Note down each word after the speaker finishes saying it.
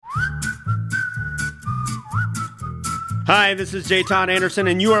Hi, this is J. Todd Anderson,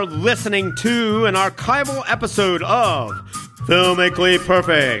 and you are listening to an archival episode of Filmically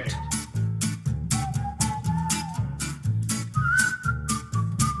Perfect.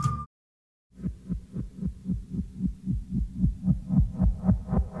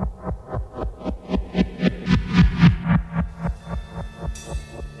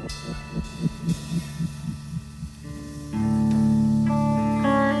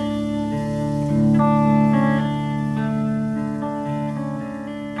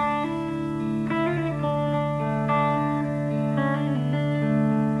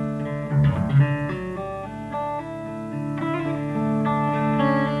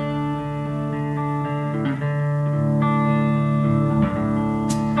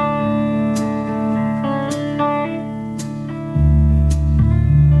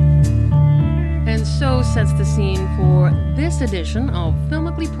 Sets the scene for this edition of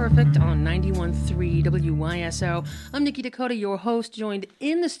Filmically Perfect on 91.3 WYSO. I'm Nikki Dakota, your host, joined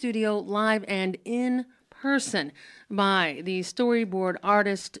in the studio live and in person by the storyboard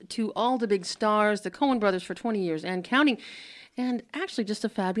artist to all the big stars, the Coen brothers for 20 years and counting, and actually just a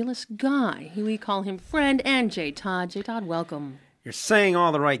fabulous guy. We call him friend and J. Todd. J. Todd, welcome. You're saying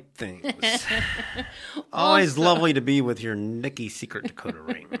all the right things. Always lovely to be with your Nikki Secret Dakota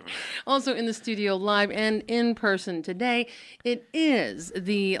ring. Also in the studio live and in person today, it is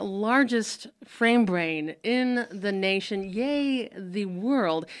the largest frame brain in the nation, yay, the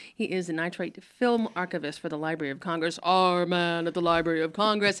world. He is the nitrate film archivist for the Library of Congress, our man at the Library of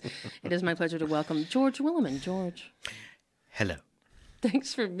Congress. It is my pleasure to welcome George Willeman. George. Hello.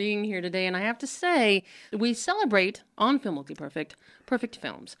 Thanks for being here today. And I have to say, we celebrate on Filmically Perfect, perfect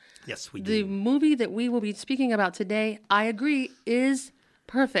films. Yes, we do. The movie that we will be speaking about today, I agree, is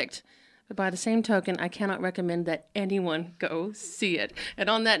perfect. But by the same token, I cannot recommend that anyone go see it. And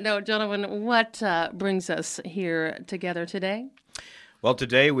on that note, gentlemen, what brings us here together today? Well,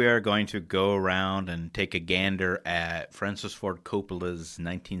 today we are going to go around and take a gander at Francis Ford Coppola's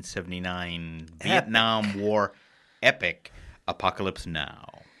 1979 Vietnam War epic, Apocalypse Now.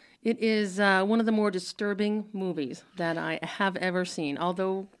 It is one of the more disturbing movies that I have ever seen,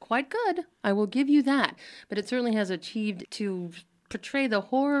 although quite good, I will give you that. But it certainly has achieved to portray the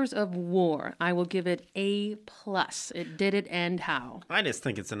horrors of war. I will give it A+. It did it, and how. I just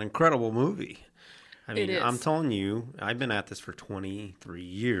think it's an incredible movie. I mean, It is. I'm telling you, I've been at this for 23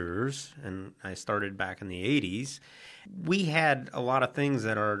 years, and I started back in the 80s. We had a lot of things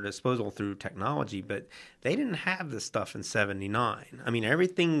at our disposal through technology, but they didn't have this stuff in 79. I mean,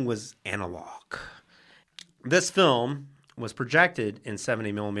 everything was analog. This film was projected in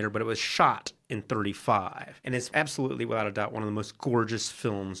 70 millimeter, but it was shot in 35. And it's absolutely, without a doubt, one of the most gorgeous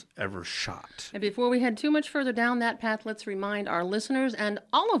films ever shot. And before we head too much further down that path, let's remind our listeners and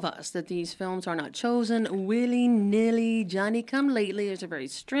all of us that these films are not chosen willy-nilly, Johnny-come-lately. There's a very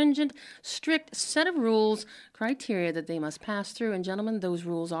stringent, strict set of rules, criteria that they must pass through. And gentlemen, those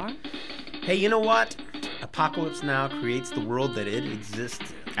rules are... Hey, you know what? Apocalypse Now creates the world that it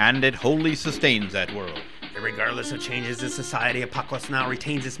exists in. And it wholly sustains that world. Regardless of changes in society, Apocalypse Now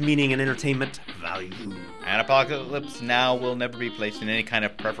retains its meaning and entertainment value. And Apocalypse Now will never be placed in any kind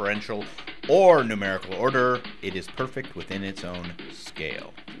of preferential or numerical order. It is perfect within its own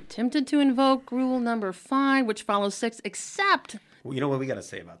scale. Tempted to invoke rule number 5, which follows 6, except... Well, you know what we got to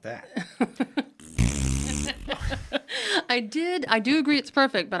say about that? I do agree it's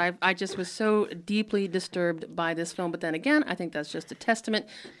perfect, but I just was so deeply disturbed by this film. But then again, I think that's just a testament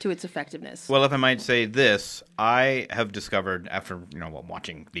to its effectiveness. Well, if I might say this, I have discovered after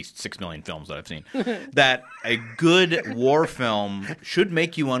watching these 6 million films that I've seen, that a good war film should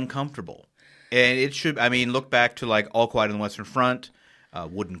make you uncomfortable. And it should, look back to like All Quiet on the Western Front,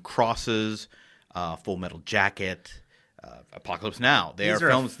 Wooden Crosses, Full Metal Jacket, Apocalypse Now. They are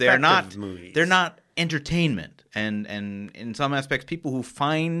films. They are not movies. They're not entertainment. And in some aspects, people who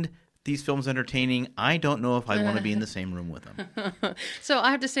find these films entertaining, I don't know if I want to be in the same room with them. So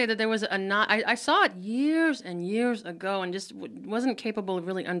I have to say that there was I saw it years and years ago and just wasn't capable of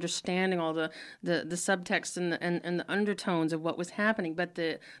really understanding all the subtext and the undertones of what was happening. But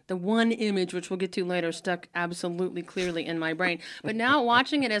the one image, which we'll get to later, stuck absolutely clearly in my brain. But now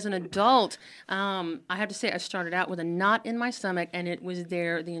watching it as an adult, I have to say I started out with a knot in my stomach, and it was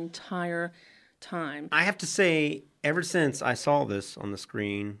there the entire time. I have to say, ever since I saw this on the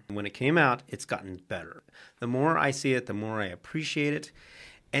screen, when it came out, it's gotten better. The more I see it, the more I appreciate it.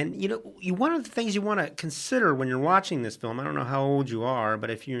 And, one of the things you want to consider when you're watching this film, I don't know how old you are,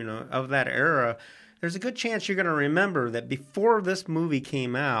 but if you're of that era, there's a good chance you're going to remember that before this movie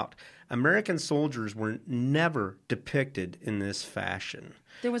came out, American soldiers were never depicted in this fashion.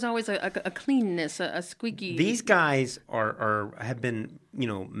 There was always a cleanness, a squeaky. These guys have been,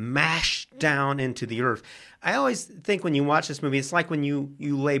 mashed down into the earth. I always think when you watch this movie, it's like when you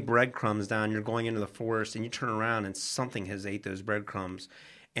lay breadcrumbs down, you're going into the forest, and you turn around and something has ate those breadcrumbs,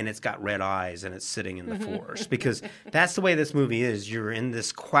 and it's got red eyes, and it's sitting in the forest. Because that's the way this movie is. You're in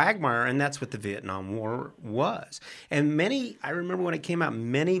this quagmire, and that's what the Vietnam War was. And I remember when it came out,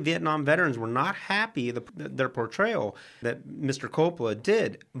 many Vietnam veterans were not happy their portrayal that Mr. Coppola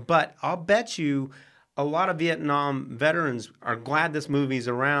did. But I'll bet you a lot of Vietnam veterans are glad this movie's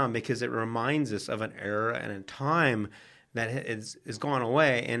around because it reminds us of an era and a time that is gone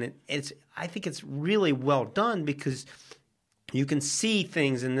away. And I think it's really well done because you can see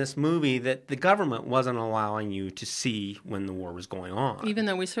things in this movie that the government wasn't allowing you to see when the war was going on. Even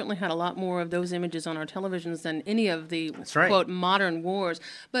though we certainly had a lot more of those images on our televisions than any of the, right. quote, modern wars.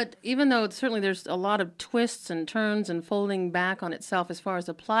 But even though certainly there's a lot of twists and turns and folding back on itself as far as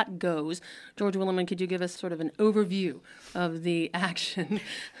the plot goes, George Willeman, could you give us sort of an overview of the action?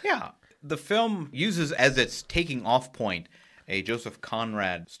 Yeah. The film uses as its taking off point a Joseph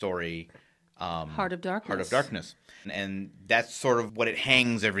Conrad story, Heart of Darkness. And that's sort of what it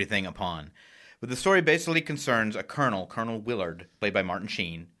hangs everything upon. But the story basically concerns a Colonel Willard, played by Martin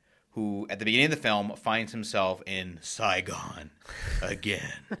Sheen, who at the beginning of the film finds himself in Saigon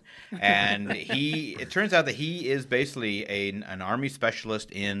again. And it turns out that he is basically an army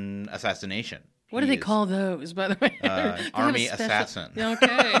specialist in assassination. What do they call those, by the way? Army assassin.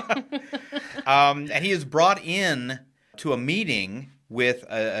 Okay. And he is brought in to a meeting with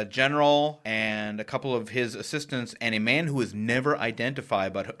a general and a couple of his assistants and a man who is never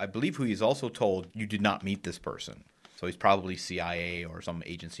identified, but I believe who he's also told, you did not meet this person. So he's probably CIA or some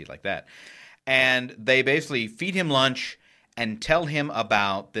agency like that. And they basically feed him lunch and tell him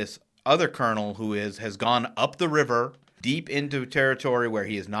about this other colonel who has gone up the river, deep into territory where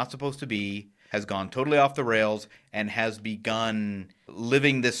he is not supposed to be, has gone totally off the rails, and has begun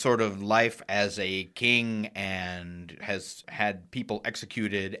living this sort of life as a king and has had people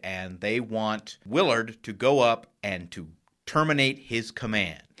executed, and they want Willard to go up and to terminate his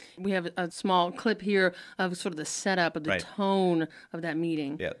command. We have a small clip here of sort of the setup of the tone of that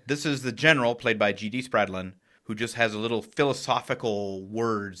meeting. Yeah, this is the general, played by G.D. Spradlin, who just has a little philosophical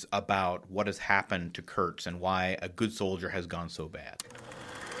words about what has happened to Kurtz and why a good soldier has gone so bad.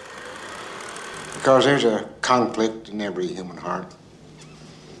 Because there's a conflict in every human heart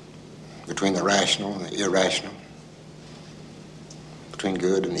between the rational and the irrational, between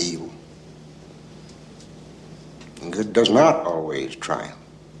good and evil. And good does not always triumph.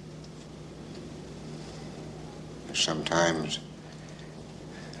 Sometimes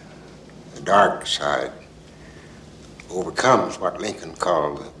the dark side overcomes what Lincoln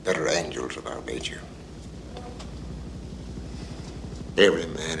called the better angels of our nature. Every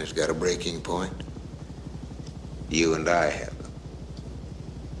man has got a breaking point. You and I have them.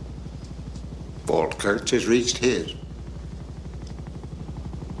 Walt Kurtz has reached his.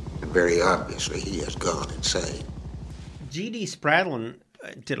 And very obviously he has gone insane. G.D. Spradlin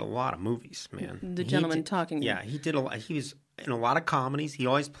did a lot of movies, man. The gentleman talking. Yeah, he did a lot. He was in a lot of comedies. He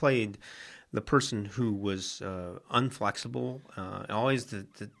always played the person who was unflexible, always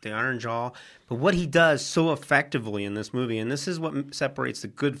the iron jaw. But what he does so effectively in this movie, and this is what separates the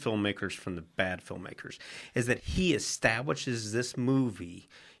good filmmakers from the bad filmmakers, is that he establishes this movie,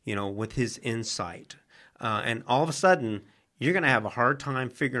 with his insight. And all of a sudden, you're going to have a hard time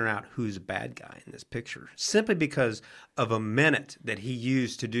figuring out who's a bad guy in this picture, simply because of a minute that he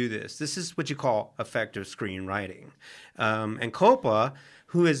used to do this. This is what you call effective screenwriting. And Coppola,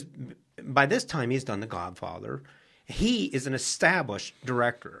 who is... by this time, he's done The Godfather. He is an established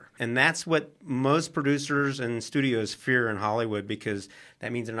director. And that's what most producers and studios fear in Hollywood, because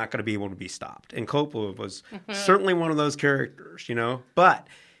that means they're not going to be able to be stopped. And Coppola was certainly one of those characters, But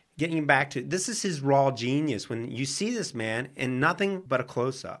getting back to, this is his raw genius. When you see this man in nothing but a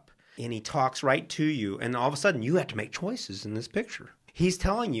close-up, and he talks right to you, and all of a sudden you have to make choices in this picture. He's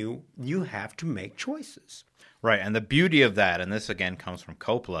telling you, you have to make choices. Right, and the beauty of that, and this again comes from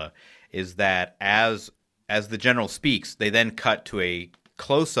Coppola, is that as the general speaks, they then cut to a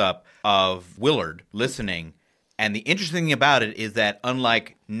close-up of Willard listening. And the interesting thing about it is that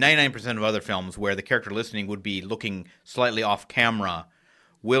unlike 99% of other films where the character listening would be looking slightly off camera,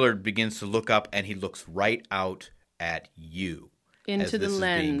 Willard begins to look up and he looks right out at you. Into the lens. As this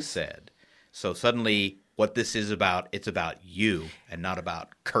is being said. So suddenly, what this is about, it's about you and not about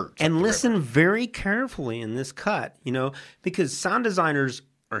Kurt. And listen very carefully in this cut, because sound designers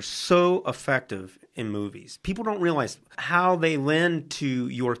are so effective in movies. People don't realize how they lend to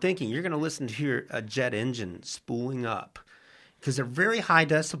your thinking. You're going to listen to hear a jet engine spooling up, because they're very high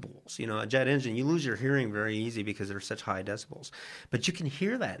decibels. You know, a jet engine, you lose your hearing very easy because they're such high decibels. But you can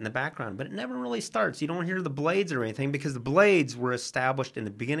hear that in the background, but it never really starts. You don't hear the blades or anything because the blades were established in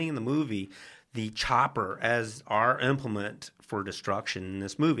the beginning of the movie, the chopper as our implement for destruction in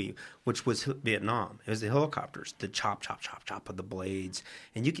this movie, which was Vietnam. It was the helicopters, the chop, chop, chop, chop of the blades.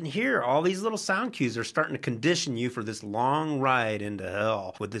 And you can hear all these little sound cues are starting to condition you for this long ride into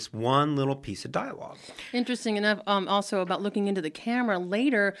hell with this one little piece of dialogue. Interesting enough, also about looking into the camera,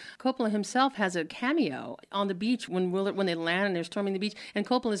 later, Coppola himself has a cameo on the beach when they land and they're storming the beach, and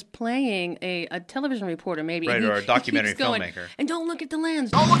Coppola is playing a television reporter, maybe. Right, or a documentary going, filmmaker. And don't look at the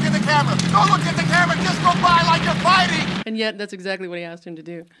lens. Don't look at the camera! Don't look at the camera! Just go by like you're fighting! And yet, that's exactly what he asked him to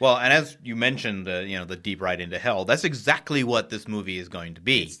do. Well, and as you mentioned, the deep ride into hell, that's exactly what this movie is going to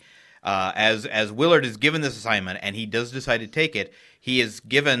be. As Willard is given this assignment, and he does decide to take it, he is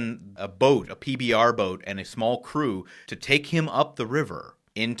given a boat, a PBR boat, and a small crew to take him up the river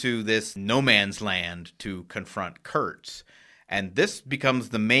into this no man's land to confront Kurtz. And this becomes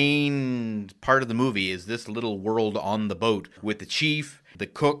the main part of the movie, is this little world on the boat with the chief, the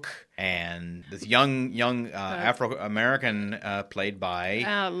cook, and this young Afro-American played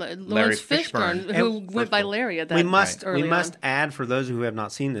by Larry Lawrence Fishburne, who went by Larry at that We early must on. add, for those who have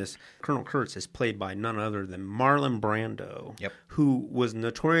not seen this, Colonel Kurtz is played by none other than Marlon Brando, who was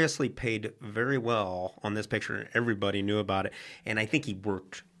notoriously paid very well on this picture, and everybody knew about it. And I think he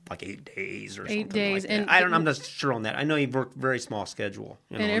worked like 8 days or something 8 days, like that. and I'm not sure on that. I know he worked very small schedule.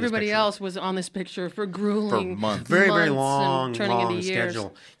 And everybody else was on this picture for grueling months. Very long long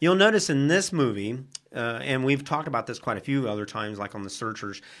schedule. You'll notice in this movie, and we've talked about this quite a few other times, like on The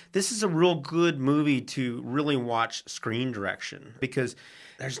Searchers, this is a real good movie to really watch screen direction, because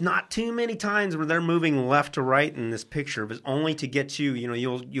there's not too many times where they're moving left to right in this picture, but only to get you.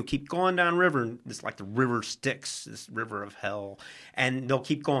 You'll keep going down river, and it's like the river Styx, this river of hell, and they'll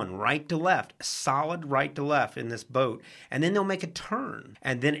keep going right to left, solid right to left in this boat, and then they'll make a turn,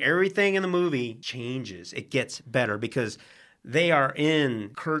 and then everything in the movie changes. It gets better because they are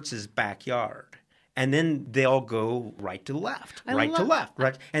in Kurtz's backyard. And then they'll go right to left,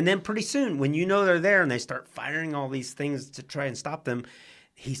 right. And then pretty soon, when you know they're there and they start firing all these things to try and stop them,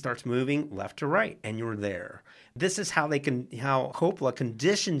 he starts moving left to right, and you're there. This is how Coppola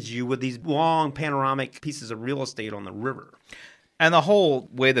conditions you with these long panoramic pieces of real estate on the river. And the whole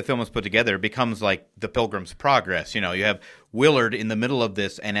way the film is put together becomes like the Pilgrim's Progress. You have Willard in the middle of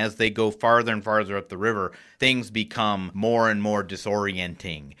this, and as they go farther and farther up the river, things become more and more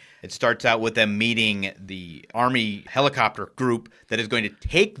disorienting. It starts out with them meeting the Army helicopter group that is going to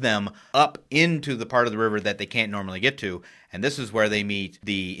take them up into the part of the river that they can't normally get to. And this is where they meet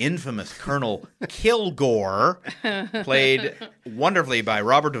the infamous Colonel Kilgore, played wonderfully by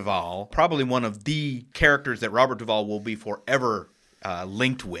Robert Duvall, probably one of the characters that Robert Duvall will be forever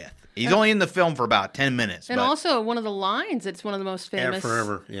linked with. He's only in the film for about 10 minutes. And also one of the lines, it's one of the most famous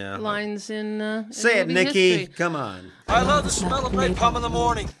lines in Say it, Nikki. History. Come on. I love the smell of napalm in the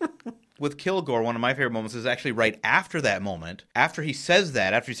morning. With Kilgore, one of my favorite moments is actually right after that moment. After he says,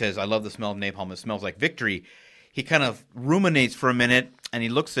 I love the smell of napalm, it smells like victory, he kind of ruminates for a minute, and he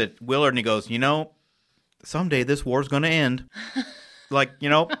looks at Willard and he goes, someday this war's going to end.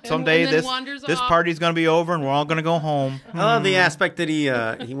 Someday this party's going to be over and we're all going to go home. I love the aspect that he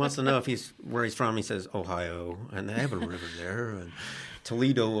wants to know where he's from. He says Ohio, and they have a river there, and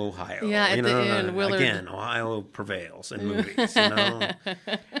Toledo, Ohio. Yeah, at the end, Willard. Again, Ohio prevails in movies.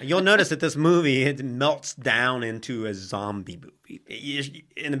 You'll notice that this movie, it melts down into a zombie movie.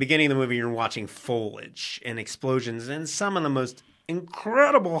 In the beginning of the movie, you're watching foliage and explosions and some of the most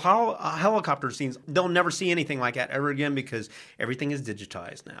incredible helicopter scenes. They'll never see anything like that ever again because everything is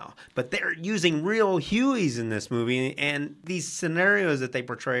digitized now. But they're using real Hueys in this movie, and these scenarios that they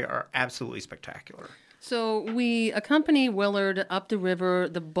portray are absolutely spectacular. So we accompany Willard up the river,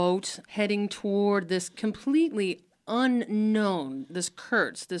 the boat heading toward this completely unknown, this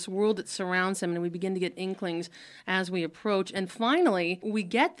Kurtz, this world that surrounds him, and we begin to get inklings as we approach. And finally, we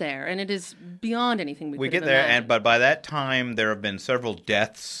get there, and it is beyond anything we could have imagined. But by that time, there have been several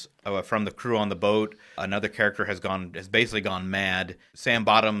deaths from the crew on the boat. Another character has basically gone mad. Sam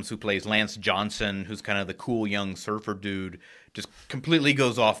Bottoms, who plays Lance Johnson, who's kind of the cool young surfer dude, just completely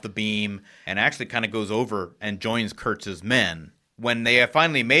goes off the beam and actually kind of goes over and joins Kurtz's men. When they have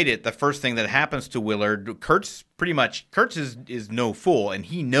finally made it, the first thing that happens to Willard, Kurtz is no fool, and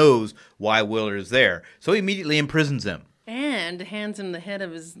he knows why Willard is there. So he immediately imprisons him. And hands him the head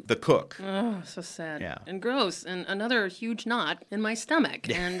of the cook. Oh, so sad. Yeah. And gross. And another huge knot in my stomach.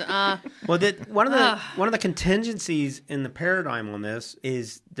 And one of the contingencies in the paradigm on this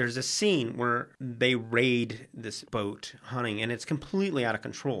is there's a scene where they raid this boat hunting, and it's completely out of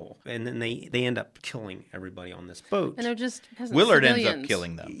control. And then they end up killing everybody on this boat. And they're just Willard ends civilians. up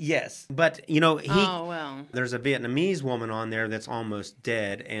killing them. Yes, but Oh, well. there's a Vietnamese woman on there that's almost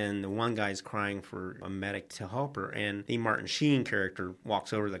dead, and the one guy's crying for a medic to help her, and the Martin Sheen character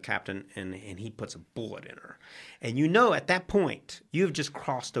walks over to the captain, and he puts a bullet in her. And at that point, you've just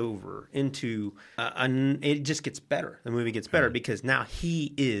crossed over into it just gets better. The movie gets better because now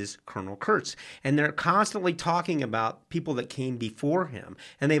he is Colonel Kurtz. And they're constantly talking about people that came before him.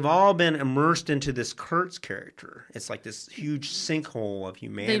 And they've all been immersed into this Kurtz character. It's like this huge sinkhole of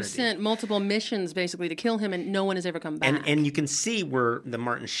humanity. They've sent multiple missions, basically, to kill him, and no one has ever come back. And you can see where the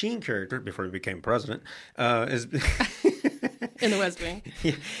Martin Sheen character, before he became president, is... in the West Wing.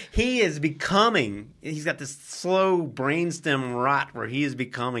 He is becoming, he's got this slow brainstem rot where he is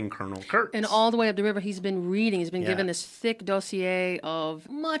becoming Colonel Kurtz. And all the way up the river, he's been reading. He's been given this thick dossier of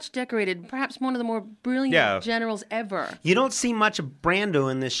much decorated, perhaps one of the more brilliant generals ever. You don't see much of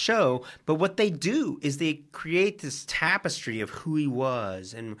Brando in this show, but what they do is they create this tapestry of who he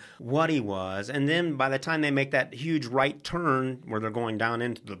was and what he was. And then by the time they make that huge right turn where they're going down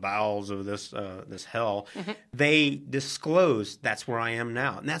into the bowels of this hell, they disclose that's where I am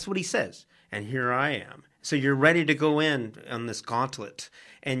now. And that's what he says. And here I am. So you're ready to go in on this gauntlet.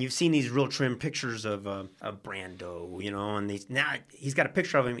 And you've seen these real trim pictures of Brando, and now he's got a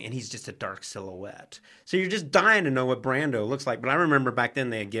picture of him, and he's just a dark silhouette. So you're just dying to know what Brando looks like. But I remember back then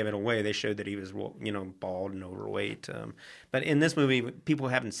they had given it away. They showed that he was, bald and overweight. But in this movie, people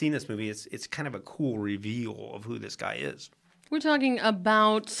who haven't seen this movie, it's kind of a cool reveal of who this guy is. We're talking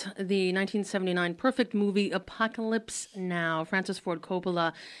about the 1979 perfect movie Apocalypse Now, Francis Ford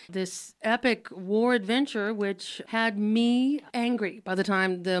Coppola. This epic war adventure which had me angry by the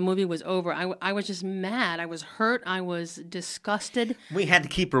time the movie was over. I was just mad. I was hurt. I was disgusted. We had to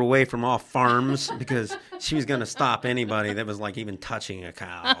keep her away from all farms because she was going to stop anybody that was like even touching a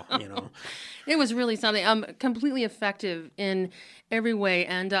cow, It was really something. Completely effective in every way.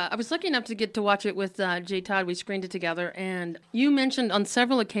 And I was lucky enough to get to watch it with Jay Todd. We screened it together. And you mentioned on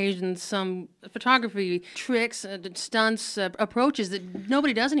several occasions some photography tricks, stunts, approaches that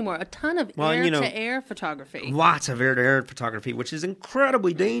nobody does anymore. A ton of air-to-air photography. Lots of air-to-air photography, which is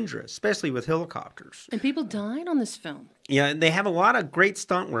incredibly dangerous, especially with helicopters. And people died on this film. Yeah, they have a lot of great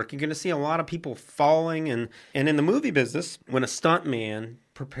stunt work. You're going to see a lot of people falling. And in the movie business, when a stunt man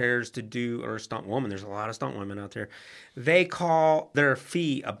prepares to do, or a stunt woman, there's a lot of stunt women out there, they call their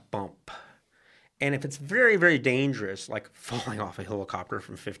fee a bump. And if it's very, very dangerous, like falling off a helicopter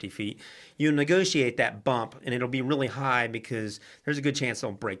from 50 feet, you negotiate that bump, and it'll be really high because there's a good chance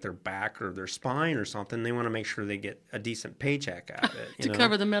they'll break their back or their spine or something. They want to make sure they get a decent paycheck out of it. To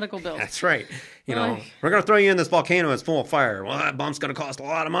cover the medical bills. That's right. We're going to throw you in this volcano. It's full of fire. Well, that bump's going to cost a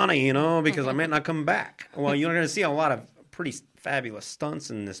lot of money, because I might not come back. Well, you're going to see a lot of pretty fabulous stunts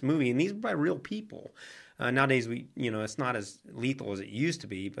in this movie, and these are by real people. Nowadays, it's not as lethal as it used to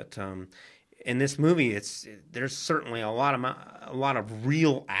be, but in this movie, there's certainly a lot of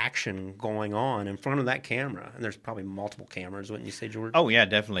real action going on in front of that camera, and there's probably multiple cameras. Wouldn't you say, George? Oh yeah,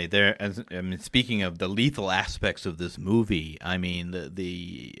 definitely. Speaking of the lethal aspects of this movie,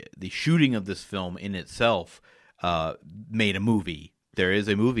 the shooting of this film in itself made a movie. There is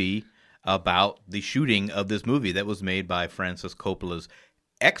a movie about the shooting of this movie that was made by Francis Coppola's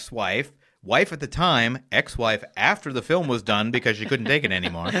ex-wife. Wife at the time, ex-wife after the film was done because she couldn't take it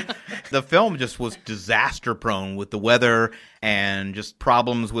anymore. The film just was disaster-prone with the weather and just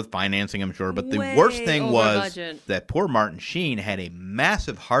problems with financing, I'm sure. But the worst thing was that poor Martin Sheen had a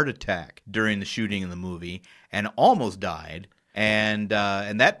massive heart attack during the shooting of the movie and almost died. And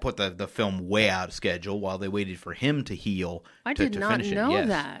that put the film way out of schedule while they waited for him to heal. I did not know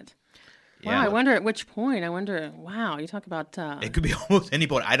that. Wow, yeah. I wonder at which point. Wow, you talk about... It could be almost any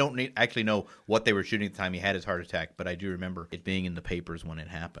point. I don't actually know what they were shooting at the time he had his heart attack, but I do remember it being in the papers when it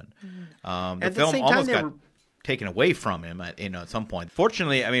happened. The film almost got taken away from him at some point.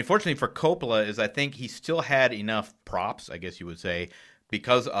 Fortunately for Coppola, is I think he still had enough props, I guess you would say,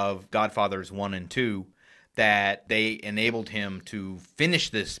 because of Godfathers 1 and 2, that they enabled him to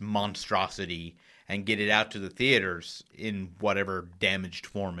finish this monstrosity and get it out to the theaters in whatever damaged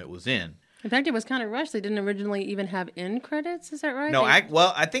form it was in. In fact, it was kind of rushed. They didn't originally even have end credits. Is that right? No,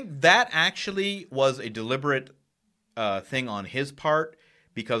 I think that actually was a deliberate thing on his part,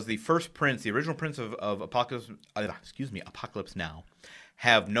 because the original prints of Apocalypse Now,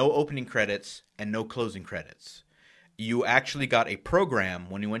 have no opening credits and no closing credits. You actually got a program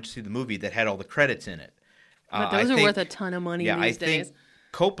when you went to see the movie that had all the credits in it. But those are worth a ton of money these days.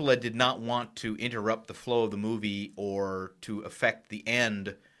 Coppola did not want to interrupt the flow of the movie or to affect the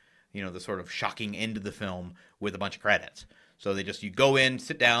end, the sort of shocking end of the film with a bunch of credits. So you go in,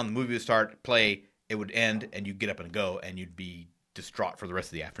 sit down, the movie would start, play, it would end, and you'd get up and go, and you'd be distraught for the rest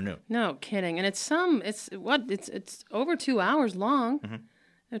of the afternoon. No kidding. And it's over 2 hours long. Mm-hmm.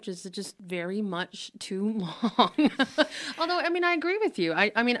 Which is just very much too long. Although, I agree with you.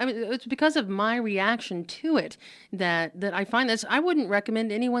 I mean, it's because of my reaction to it that I find this. I wouldn't recommend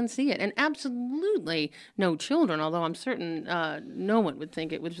anyone see it, and absolutely no children. Although I'm certain no one would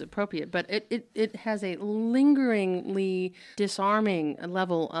think it was appropriate. But it has a lingeringly disarming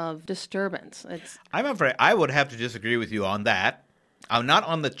level of disturbance. I'm afraid I would have to disagree with you on that. Not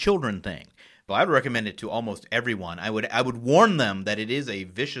on the children thing. I would recommend it to almost everyone. I would warn them that it is a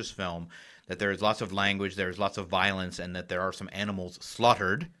vicious film, that there is lots of language, there is lots of violence, and that there are some animals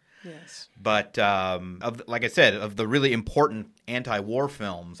slaughtered. Yes. But like I said, of the really important anti-war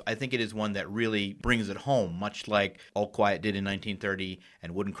films, I think it is one that really brings it home, much like All Quiet did in 1930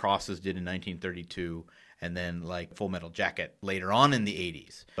 and Wooden Crosses did in 1932. And then like Full Metal Jacket later on in the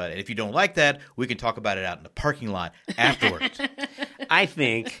 80s. But if you don't like that, we can talk about it out in the parking lot afterwards. I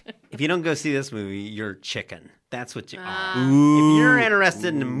think if you don't go see this movie, you're chicken. That's what you are. If you're interested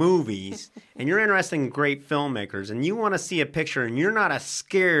in the movies and you're interested in great filmmakers and you want to see a picture and you're not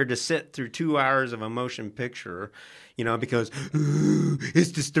scared to sit through 2 hours of a motion picture, because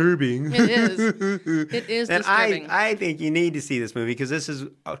it's disturbing. It is. It is disturbing. I think you need to see this movie because this is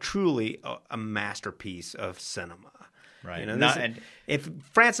truly a masterpiece of cinema. Right. If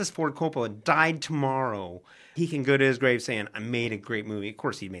Francis Ford Coppola died tomorrow, he can go to his grave saying, I made a great movie. Of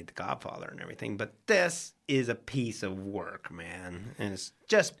course, he made The Godfather and everything, but this is a piece of work, man. And it's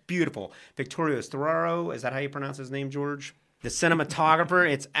just beautiful. Vittorio Storaro, is that how you pronounce his name, George? The cinematographer,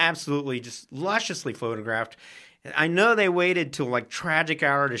 it's absolutely just lusciously photographed. I know they waited till like tragic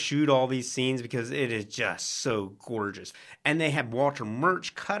hour to shoot all these scenes because it is just so gorgeous. And they had Walter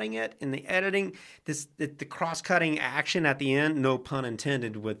Murch cutting it in the editing. The cross-cutting action at the end, no pun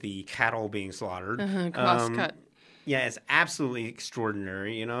intended, with the cattle being slaughtered. Cross-cut. Yeah, it's absolutely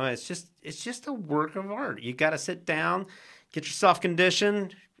extraordinary. It's just a work of art. You got to sit down, get yourself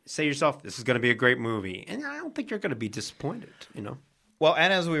conditioned, say to yourself, this is going to be a great movie. And I don't think you're going to be disappointed, Well,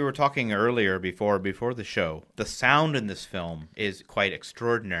 and as we were talking earlier before the show, the sound in this film is quite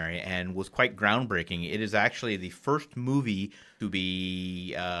extraordinary and was quite groundbreaking. It is actually the first movie to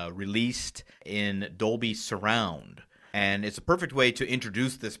be released in Dolby Surround. And it's a perfect way to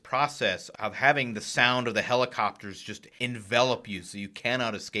introduce this process of having the sound of the helicopters just envelop you so you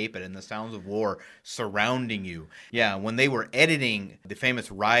cannot escape it, and the sounds of war surrounding you. Yeah, when they were editing the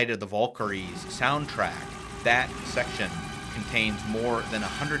famous Ride of the Valkyries soundtrack, that section contains more than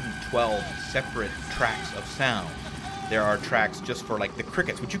 112 separate tracks of sound. There are tracks just for like the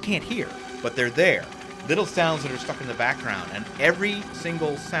crickets, which you can't hear, but they're there. Little sounds that are stuck in the background, and every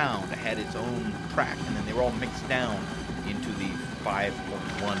single sound had its own track, and then they were all mixed down into the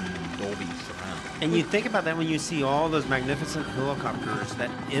 5.1 Dolby Surround. And you think about that when you see all those magnificent helicopters, that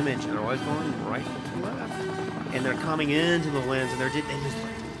image, they're always going right to left. And they're coming into the lens, and they're just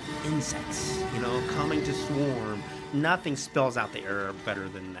like insects, coming to swarm. Nothing spells out the air better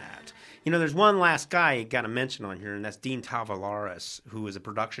than that. There's one last guy you got to mention on here, and that's Dean Tavoularis, who is a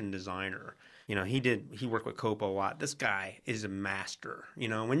production designer. He worked with Coppola a lot. This guy is a master.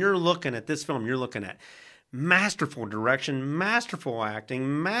 When you're looking at this film, you're looking at masterful direction, masterful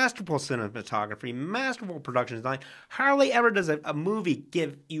acting, masterful cinematography, masterful production design. Hardly ever does a movie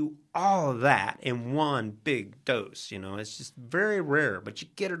give you all of that in one big dose. It's just very rare, but you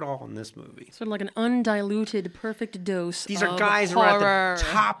get it all in this movie. Sort of like an undiluted, perfect dose. These are guys who are at the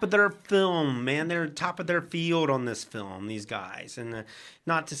top of their film, man. They're top of their field on this film, these guys. And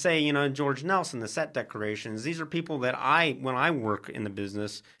not to say, George Nelson, the set decorations. These are people that when I work in the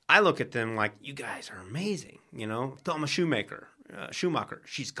business, I look at them like, you guys are amazing. Thelma Schumacher,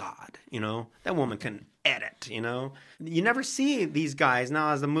 she's God. That woman can edit. You never see these guys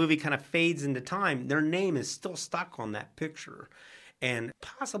now as the movie kind of fades into time. Their name is still stuck on that picture, and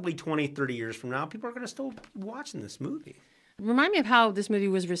possibly 20, 30 years from now, people are going to still be watching this movie. Remind me of how this movie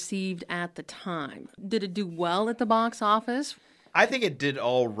was received at the time. Did it do well at the box office? I think it did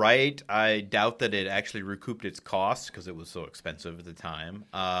all right. I doubt that it actually recouped its costs because it was so expensive at the time.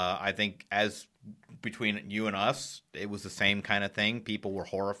 I think as between you and us, it was the same kind of thing. People were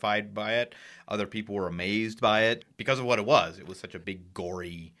horrified by it. Other people were amazed by it because of what it was. It was such a big,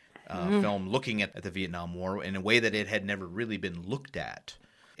 gory film looking at the Vietnam War in a way that it had never really been looked at.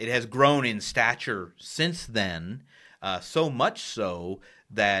 It has grown in stature since then, so much so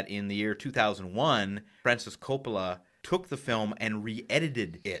that in the year 2001, Francis Coppola took the film and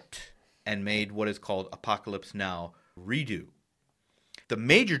re-edited it and made what is called Apocalypse Now Redo. The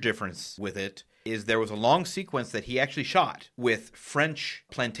major difference with it is there was a long sequence that he actually shot with French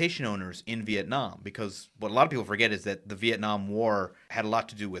plantation owners in Vietnam, because what a lot of people forget is that the Vietnam War had a lot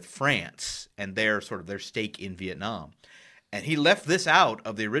to do with France and their stake in Vietnam. And he left this out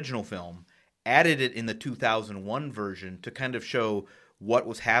of the original film, added it in the 2001 version to kind of show what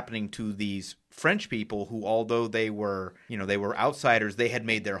was happening to these French people who, although they were outsiders, they had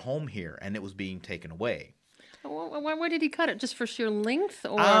made their home here and it was being taken away. Why did he cut it? Just for sheer length?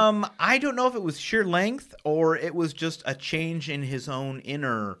 Or? I don't know if it was sheer length or it was just a change in his own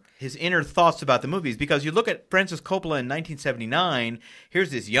inner thoughts about the movies. Because you look at Francis Coppola in 1979,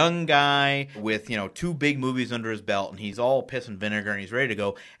 here's this young guy with, 2 big movies under his belt, and he's all piss and vinegar and he's ready to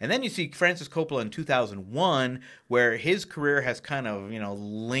go. And then you see Francis Coppola in 2001, where his career has kind of,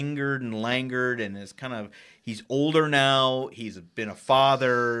 lingered and languored, and is kind of, he's older now, he's been a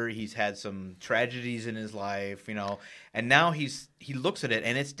father, he's had some tragedies in his life, and now he looks at it,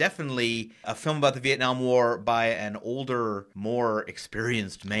 and it's definitely a film about the Vietnam War by an older, more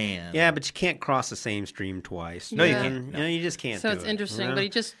experienced man. Yeah, but you can't cross the same stream twice. No, you Yeah. can't. No, you just can't. So do it's it. interesting, Yeah. but he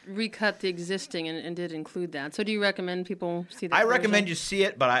just recut the existing and did include that. So do you recommend people see that? I recommend version? you see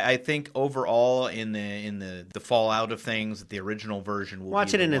it, but I think overall in the fallout of things, the original version will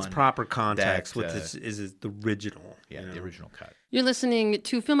Watch be it in the its one proper context, that, with is the original. the original cut. You're listening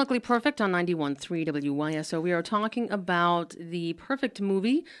to Filmically Perfect on 91.3 WYSO. We are talking about the perfect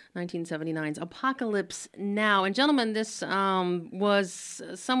movie, 1979's Apocalypse Now. And gentlemen, this was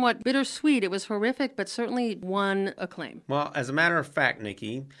somewhat bittersweet. It was horrific, but certainly won acclaim. Well, as a matter of fact,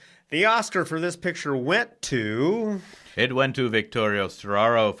 Nikki, the Oscar for this picture went to... It went to Vittorio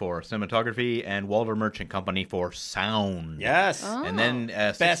Storaro for cinematography and Walter Merchant Company for sound. Yes. And then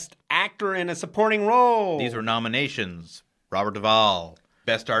Best actor in a supporting role. These were nominations. Robert Duvall,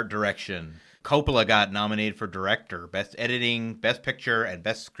 Best Art Direction. Coppola got nominated for Director, Best Editing, Best Picture, and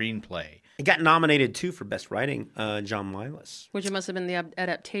Best Screenplay. It got nominated, too, for Best Writing, John Milius. Which it must have been the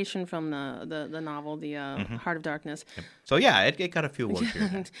adaptation from the novel, The Heart of Darkness. So, yeah, it got a few awards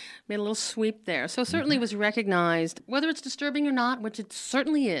here. Made a little sweep there. So certainly was recognized, whether it's disturbing or not, which it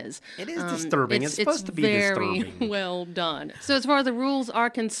certainly is. It is disturbing. It's supposed to be very disturbing. well done. So as far as the rules are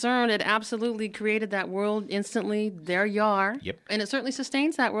concerned, it absolutely created that world instantly. There you are. Yep. And it certainly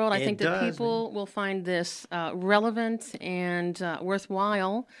sustains that world. I It think that does, people will find this relevant and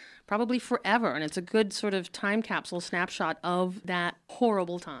worthwhile probably forever. And it's a good sort of time capsule snapshot of that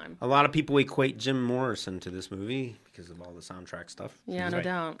horrible time. A lot of people equate Jim Morrison to this movie because of all the soundtrack stuff. Yeah, no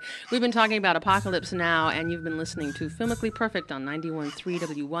doubt. We've been talking about Apocalypse Now, and you've been listening to Filmically Perfect on 91.3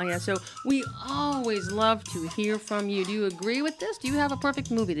 WYSO. We always love to hear from you. Do you agree with this? Do you have a perfect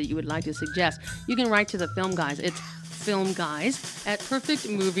movie that you would like to suggest? You can write to the Film Guys. It's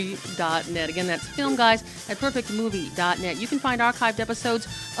filmguys@perfectmovie.net. Again, that's filmguys@perfectmovie.net. You can find archived episodes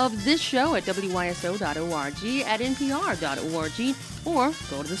of this show at wyso.org, at npr.org, or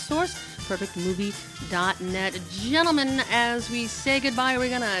go to the source, perfectmovie.net. Gentlemen, as we say goodbye, are we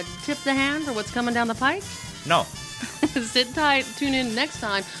going to tip the hand for what's coming down the pike? No. Sit tight. Tune in next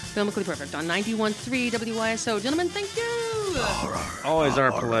time. Filmically Perfect on 91.3 WYSO. Gentlemen, thank you. Always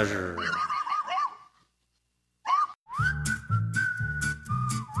our pleasure.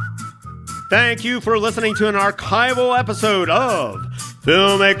 Thank you for listening to an archival episode of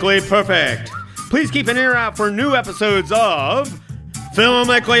Filmically Perfect. Please keep an ear out for new episodes of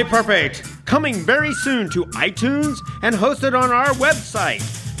Filmically Perfect, coming very soon to iTunes and hosted on our website,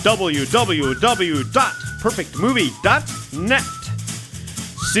 www.perfectmovie.net.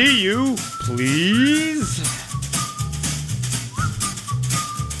 See you, please.